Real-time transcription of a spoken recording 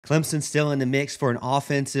Clemson still in the mix for an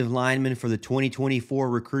offensive lineman for the 2024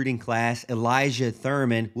 recruiting class, Elyjah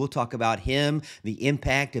Thurmon. We'll talk about him, the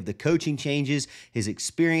impact of the coaching changes, his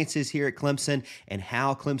experiences here at Clemson, and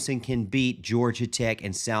how Clemson can beat Georgia Tech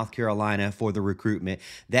and South Carolina for the recruitment.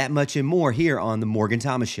 That much and more here on The Morgan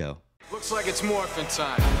Thomas Show. Looks like it's morphin'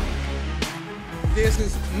 time. This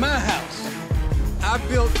is my house. I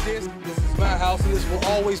built this. This is my house, and this will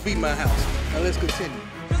always be my house. Now let's continue.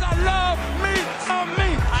 Cause I love me some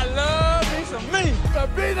me. I love me some me. To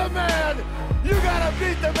be the man, you gotta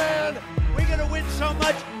beat the man. We're gonna win so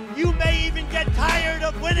much, you may even get tired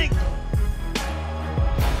of winning.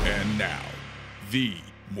 And now, The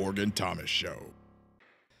Morgan Thomas Show.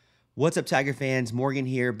 What's up, Tiger fans? Morgan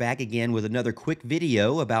here, back again with another quick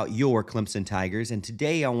video about your Clemson Tigers. And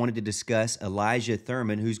today I wanted to discuss Elyjah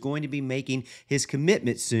Thurmon, who's going to be making his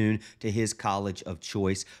commitment soon to his college of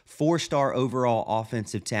choice. 4-star overall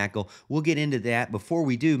offensive tackle. We'll get into that. Before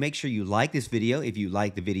we do, make sure you like this video if you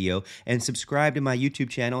like the video and subscribe to my YouTube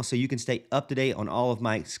channel so you can stay up to date on all of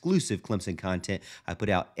my exclusive Clemson content I put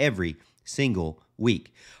out every single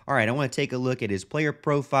week. All right, I want to take a look at his player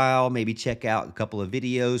profile, maybe check out a couple of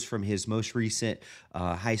videos from his most recent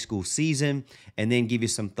high school season, and then give you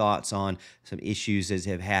some thoughts on some issues that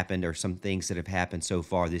have happened or some things that have happened so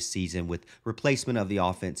far this season with replacement of the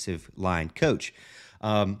offensive line coach.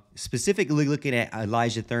 Specifically looking at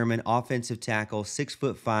Elyjah Thurmon, offensive tackle,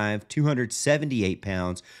 6'5", 278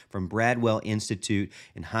 pounds, from Bradwell Institute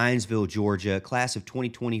in Hinesville, Georgia, class of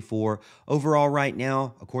 2024. Overall right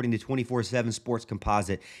now, according to 24/7 Sports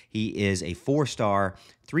Composite, he is a 4-star,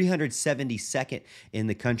 372nd in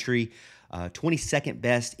the country. 22nd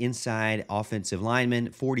best inside offensive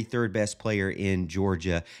lineman, 43rd best player in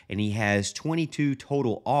Georgia, and he has 22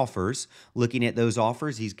 total offers. Looking at those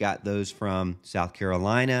offers, he's got those from South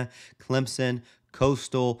Carolina, Clemson,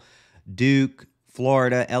 Coastal, Duke,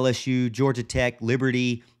 Florida, LSU, Georgia Tech,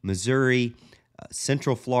 Liberty, Missouri,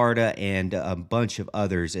 Central Florida, and a bunch of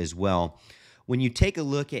others as well. When you take a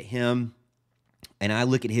look at him, and I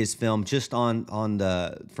look at his film just from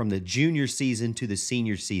the junior season to the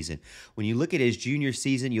senior season. When you look at his junior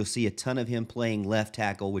season, you'll see a ton of him playing left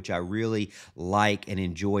tackle, which I really like and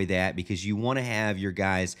enjoy that because you want to have your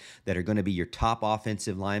guys that are going to be your top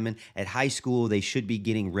offensive linemen. At high school, they should be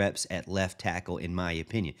getting reps at left tackle, in my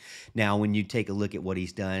opinion. Now, when you take a look at what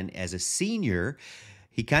he's done as a senior,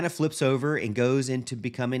 he kind of flips over and goes into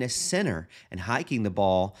becoming a center and hiking the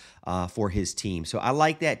ball for his team. So I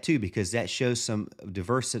like that too because that shows some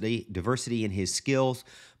diversity in his skills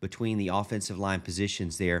between the offensive line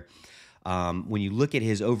positions there. When you look at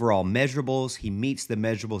his overall measurables, he meets the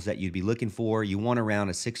measurables that you'd be looking for. You want around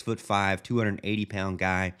a 6'5", 280-pound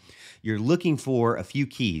guy. You're looking for a few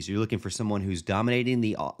keys. You're looking for someone who's dominating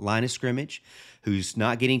the line of scrimmage, who's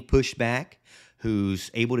not getting pushed back, who's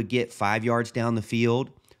able to get 5 yards down the field.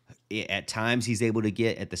 At times, he's able to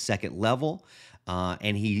get at the second level,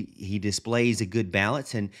 and he displays a good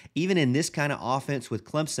balance. And even in this kind of offense with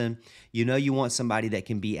Clemson, you know you want somebody that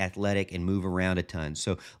can be athletic and move around a ton.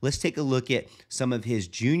 So let's take a look at some of his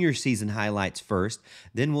junior season highlights first.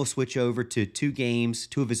 Then we'll switch over to two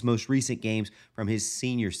of his most recent games from his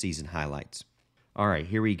senior season highlights. All right,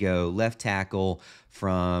 here we go. Left tackle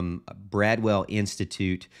from Bradwell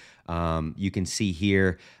Institute. You can see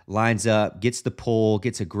here, lines up, gets the pull,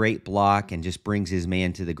 gets a great block, and just brings his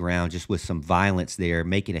man to the ground just with some violence there,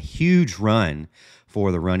 making a huge run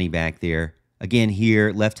for the running back there. Again,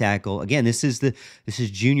 here, left tackle. Again, this is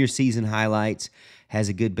junior season highlights. Has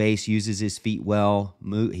a good base, uses his feet well.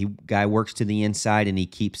 Guy works to the inside, and he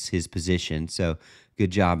keeps his position. So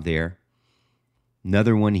good job there.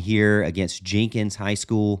 Another one here against Jenkins High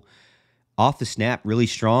School. Off the snap, really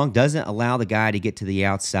strong. Doesn't allow the guy to get to the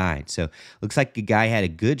outside. So looks like the guy had a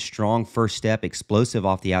good, strong first step, explosive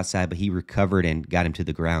off the outside, but he recovered and got him to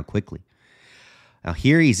the ground quickly. Now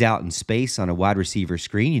here he's out in space on a wide receiver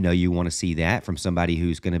screen. You know you want to see that from somebody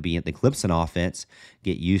who's going to be at the Clemson offense.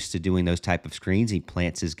 Get used to doing those type of screens. He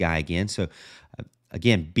plants his guy again. So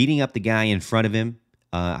again, beating up the guy in front of him,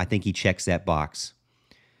 I think he checks that box.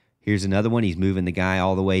 Here's another one. He's moving the guy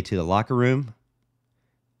all the way to the locker room.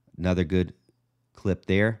 Another good clip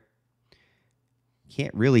there.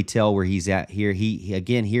 Can't really tell where he's at here.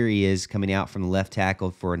 Again, here he is coming out from the left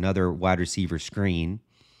tackle for another wide receiver screen.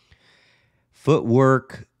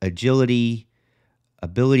 Footwork, agility,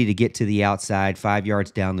 ability to get to the outside, 5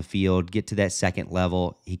 yards down the field, get to that second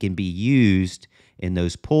level. He can be used in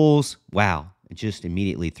those pulls. Wow, it just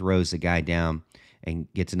immediately throws the guy down and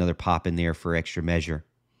gets another pop in there for extra measure.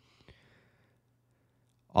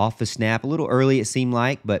 Off the snap, a little early it seemed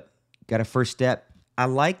like, but got a first step. I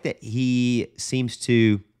like that he seems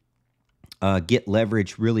to get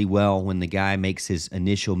leverage really well when the guy makes his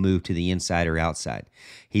initial move to the inside or outside.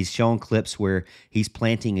 He's shown clips where he's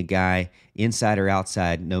planting a guy inside or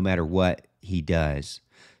outside no matter what he does.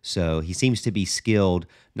 So he seems to be skilled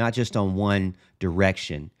not just on one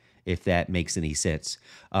direction, if that makes any sense.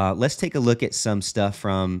 Let's take a look at some stuff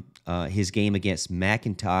from his game against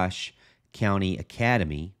McIntosh County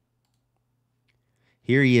Academy.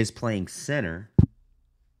 Here he is playing center.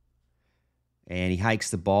 And he hikes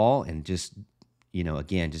the ball and just,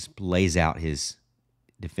 again, just lays out his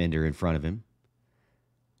defender in front of him.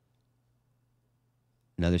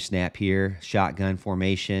 Another snap here, shotgun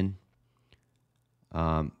formation.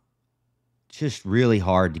 Just really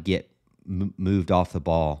hard to get moved off the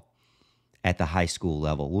ball at the high school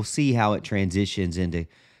level. We'll see how it transitions into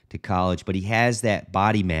college, but he has that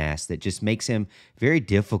body mass that just makes him very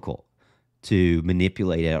difficult to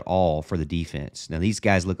manipulate at all for the defense. Now, these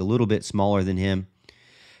guys look a little bit smaller than him.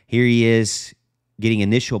 Here he is getting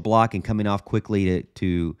initial block and coming off quickly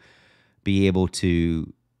to be able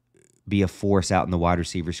to be a force out in the wide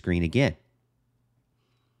receiver screen again.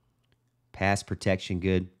 Pass protection,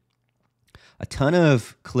 good. A ton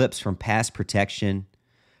of clips from pass protection.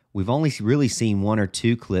 We've only really seen one or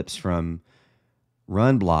two clips from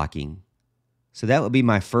run blocking. So that would be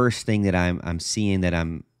my first thing that I'm seeing that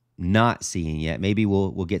I'm not seeing yet. Maybe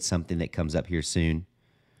we'll get something that comes up here soon.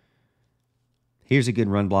 Here's a good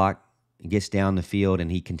run block. He gets down the field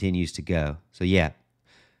and he continues to go. So yeah,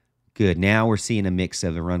 good. Now we're seeing a mix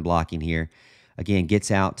of the run blocking here. Again,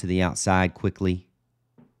 gets out to the outside quickly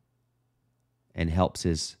and helps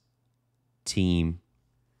his team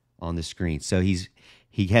on the screen. So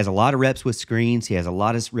he has a lot of reps with screens. He has a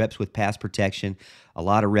lot of reps with pass protection, a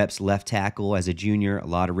lot of reps left tackle as a junior, a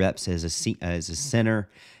lot of reps as a center,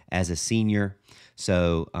 as a senior.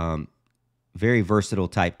 So very versatile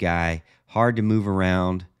type guy, hard to move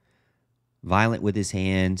around, violent with his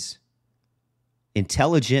hands,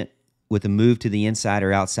 intelligent with a move to the inside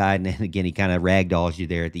or outside. And then again, he kind of ragdolls you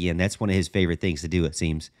there at the end. That's one of his favorite things to do, it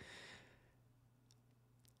seems.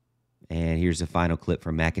 And here's the final clip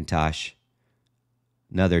from McIntosh.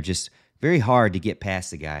 Another just very hard to get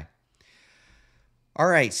past the guy. All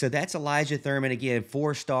right, so that's Elyjah Thurmon. Again,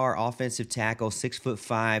 4-star offensive tackle, 6'5",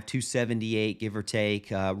 278, give or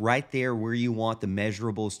take. Right there where you want the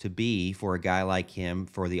measurables to be for a guy like him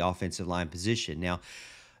for the offensive line position.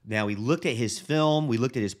 Now we looked at his film, we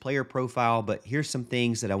looked at his player profile, but here's some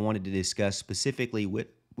things that I wanted to discuss specifically with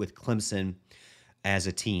Clemson as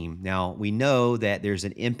a team. Now, we know that there's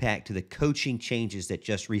an impact to the coaching changes that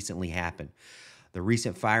just recently happened. The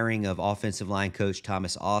recent firing of offensive line coach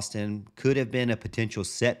Thomas Austin could have been a potential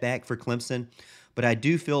setback for Clemson, but I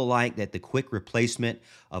do feel like that the quick replacement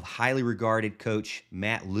of highly regarded coach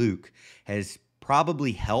Matt Luke has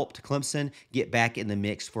probably helped Clemson get back in the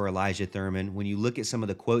mix for Elyjah Thurmon. When you look at some of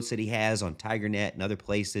the quotes that he has on TigerNet and other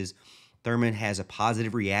places, Thurmon has a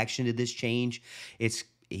positive reaction to this change.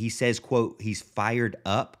 He says, quote, he's fired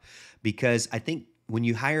up, because I think when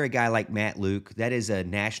you hire a guy like Matt Luke, that is a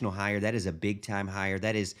national hire. That is a big-time hire.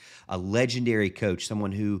 That is a legendary coach,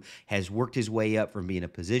 someone who has worked his way up from being a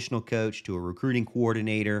positional coach to a recruiting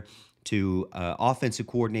coordinator to offensive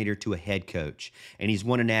coordinator to a head coach. And he's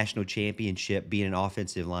won a national championship being an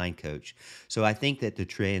offensive line coach. So I think that the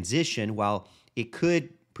transition, while it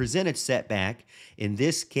could present a setback, in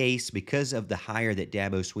this case, because of the hire that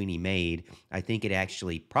Dabo Swinney made, I think it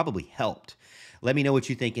actually probably helped. Let me know what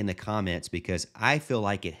you think in the comments, because I feel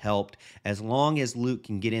like it helped. As long as Luke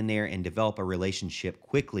can get in there and develop a relationship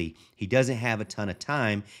quickly, he doesn't have a ton of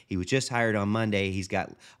time. He was just hired on Monday. He's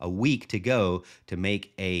got a week to go to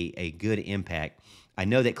make a good impact. I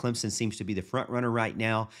know that Clemson seems to be the front runner right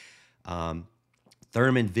now.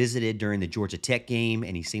 Thurmon visited during the Georgia Tech game,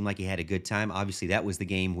 and he seemed like he had a good time. Obviously, that was the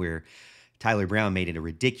game where Tyler Brown made it a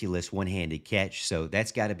ridiculous one-handed catch, so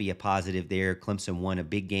that's got to be a positive there. Clemson won a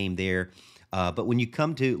big game there. But when you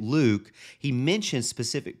come to Luke, he mentions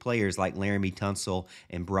specific players like Laramie Tunsil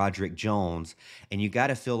and Broderick Jones, and you got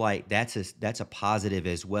to feel like that's a positive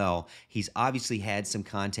as well. He's obviously had some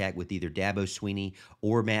contact with either Dabo Swinney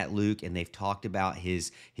or Matt Luke, and they've talked about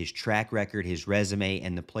his track record, his resume,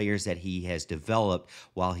 and the players that he has developed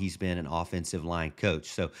while he's been an offensive line coach.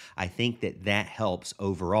 So I think that helps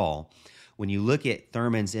overall. When you look at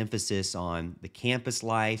Thurman's emphasis on the campus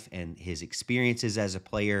life and his experiences as a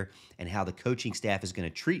player and how the coaching staff is going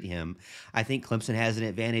to treat him, I think Clemson has an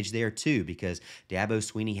advantage there too, because Dabo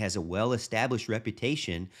Swinney has a well-established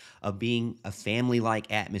reputation of being a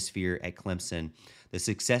family-like atmosphere at Clemson. The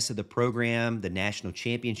success of the program, the national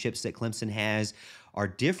championships that Clemson has, are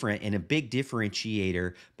different and a big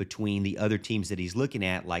differentiator between the other teams that he's looking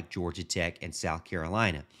at, like Georgia Tech and South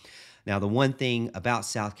Carolina. Now, the one thing about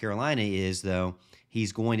South Carolina is, though,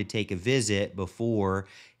 he's going to take a visit before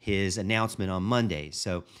his announcement on Monday.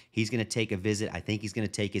 So he's going to take a visit. I think he's going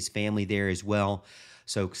to take his family there as well.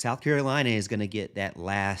 So South Carolina is going to get that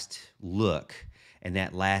last look and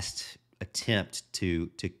that last attempt to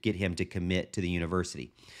get him to commit to the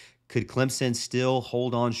university. Could Clemson still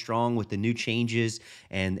hold on strong with the new changes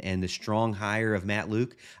and the strong hire of Matt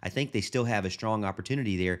Luke? I think they still have a strong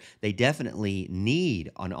opportunity there. They definitely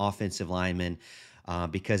need an offensive lineman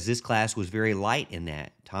because this class was very light in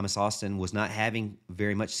that. Thomas Austin was not having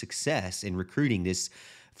very much success in recruiting this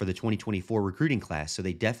for the 2024 recruiting class. So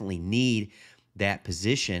they definitely need that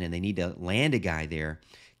position, and they need to land a guy there.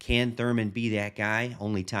 Can Thurmon be that guy?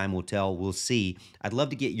 Only time will tell. We'll see. I'd love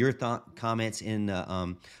to get your comments in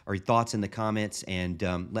or thoughts in the comments, and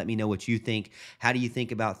let me know what you think. How do you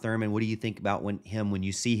think about Thurmon? What do you think about him when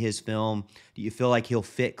you see his film? Do you feel like he'll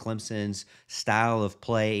fit Clemson's style of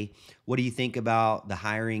play? What do you think about the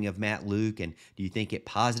hiring of Matt Luke? And do you think it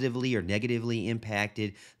positively or negatively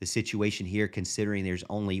impacted the situation here, considering there's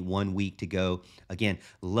only 1 week to go? Again,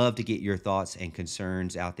 love to get your thoughts and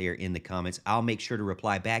concerns out there in the comments. I'll make sure to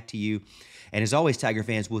reply back to you. And as always, Tiger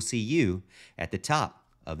fans, we'll see you at the top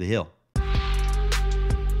of the hill.